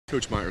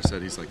Coach Meyer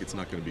said he's like it's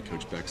not going to be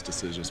Coach Beck's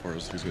decision as far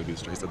as who's going to be the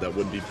starter. He said that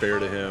wouldn't be fair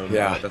to him.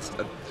 Yeah.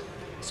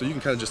 So you can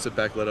kind of just sit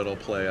back, let it all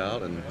play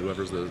out, and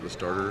whoever's the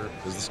starter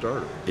is the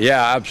starter.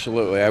 Yeah,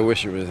 absolutely. I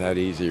wish it was that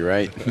easy,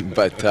 right?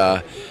 But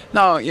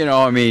no,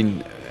 I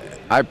mean,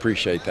 I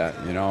appreciate that.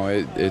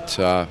 It's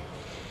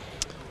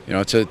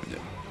it's a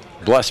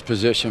blessed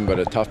position, but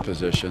a tough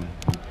position.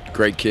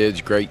 Great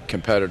kids, great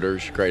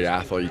competitors, great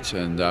athletes,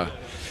 and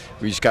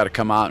we just got to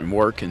come out and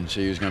work and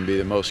see who's going to be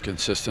the most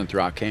consistent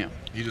throughout camp.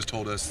 He just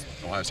told us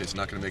Ohio State's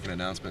not going to make an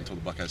announcement until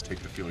the Buckeyes take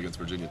the field against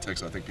Virginia Tech.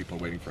 So I think people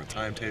are waiting for a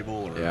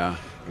timetable. Or yeah.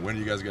 When are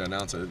you guys going to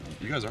announce it?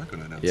 You guys aren't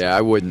going to announce it. Yeah,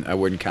 I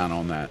wouldn't count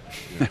on that.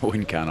 Yeah. I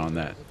wouldn't count on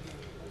that.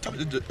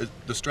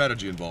 The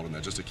strategy involved in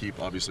that, just to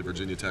keep obviously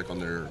Virginia Tech on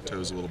their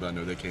toes a little bit. I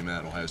know they came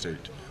at Ohio State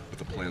with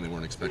a plan they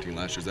weren't expecting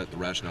last year. Is that the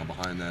rationale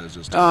behind that? Is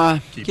just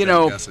to keep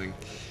them guessing?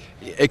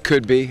 It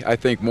could be. I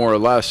think more or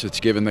less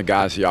it's given the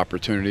guys the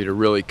opportunity to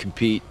really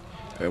compete.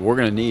 We're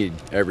going to need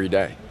every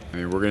day. I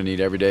mean, we're going to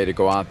need every day to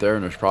go out there,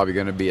 and there's probably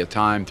going to be a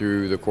time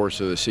through the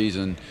course of the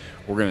season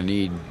we're going to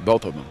need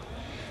both of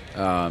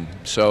them.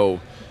 So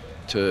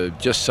to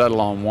just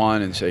settle on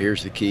one and say,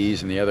 here's the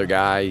keys, and the other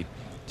guy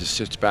just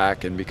sits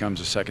back and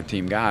becomes a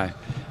second-team guy,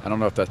 I don't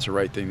know if that's the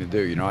right thing to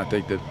do. I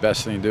think the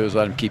best thing to do is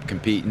let them keep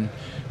competing.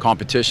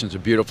 Competition's a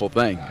beautiful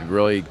thing. It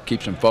really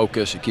keeps them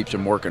focused. It keeps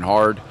them working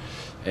hard.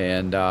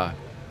 And,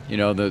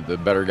 the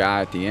better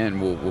guy at the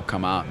end will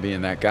come out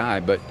being that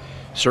guy. But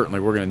certainly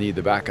we're going to need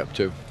the backup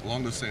too.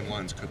 Along those same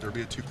lines, could there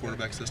be a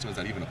two-quarterback system? Is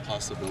that even a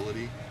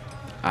possibility?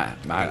 I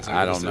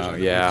don't know.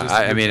 Yeah,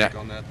 I mean,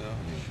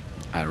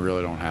 I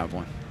really don't have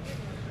one.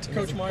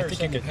 Coach Meyer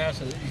said in the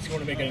past that he's going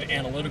to make an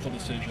analytical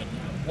decision.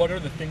 What are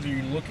the things that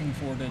you're looking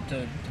for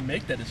to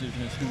make that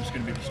decision as who's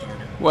going to be the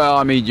starter? Well,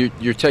 I mean,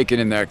 you're taking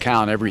into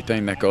account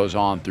everything that goes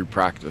on through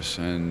practice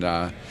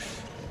and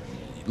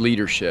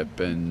leadership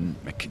and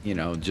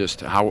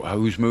just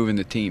who's moving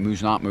the team,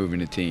 who's not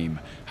moving the team,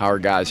 how are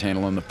guys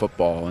handling the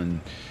football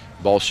and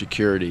ball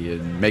security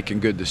and making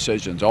good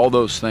decisions, all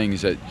those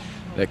things that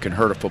can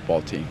hurt a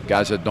football team,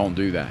 guys that don't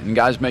do that. And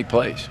guys make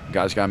plays.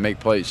 Guys got to make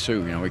plays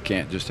too. We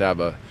can't just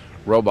have a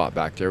robot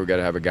back there. We got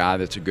to have a guy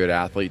that's a good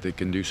athlete that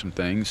can do some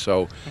things.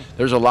 So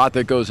there's a lot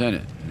that goes in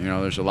it.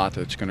 There's a lot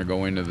that's going to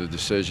go into the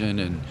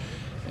decision,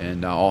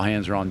 and all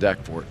hands are on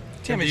deck for it.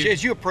 Tim,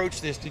 as you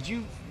approach this, did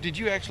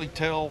you actually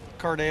tell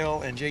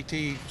Cardale and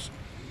JT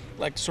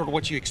like sort of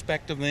what you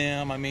expect of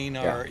them? I mean,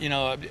 or in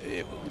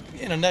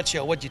a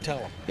nutshell, what'd you tell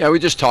them? Yeah, we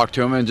just talked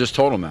to them and just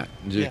told them that.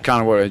 Just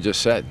kind of what I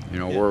just said.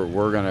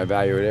 We're going to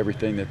evaluate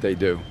everything that they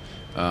do,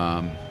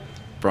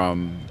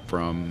 from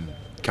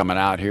coming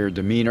out here,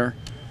 demeanor,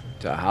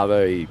 to how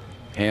they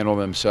handle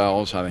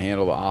themselves, how they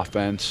handle the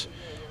offense,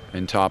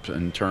 in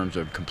terms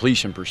of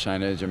completion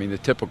percentage. I mean, the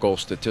typical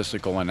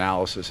statistical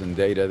analysis and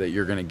data that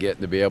you're going to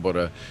get to be able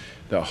to,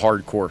 the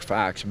hardcore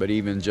facts, but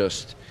even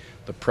just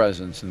the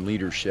presence and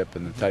leadership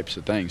and the types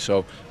of things.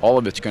 So all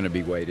of it's going to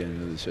be weighed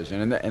into the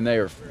decision, and they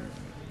are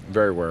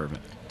very aware of it.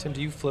 Tim,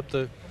 do you flip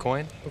the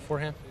coin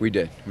beforehand? We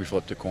did. We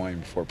flipped a coin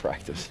before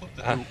practice.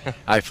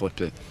 I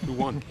flipped it. Who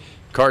won?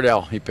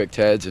 Cardale. He picked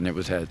heads, and it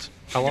was heads.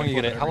 How long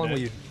will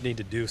you need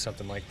to do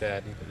something like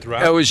that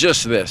throughout? It was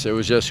just this. It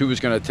was just who was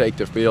going to take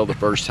the field the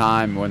first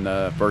time when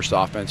the first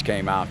offense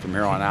came out. From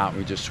here on out,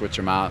 we just switch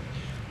them out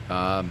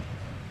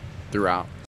throughout.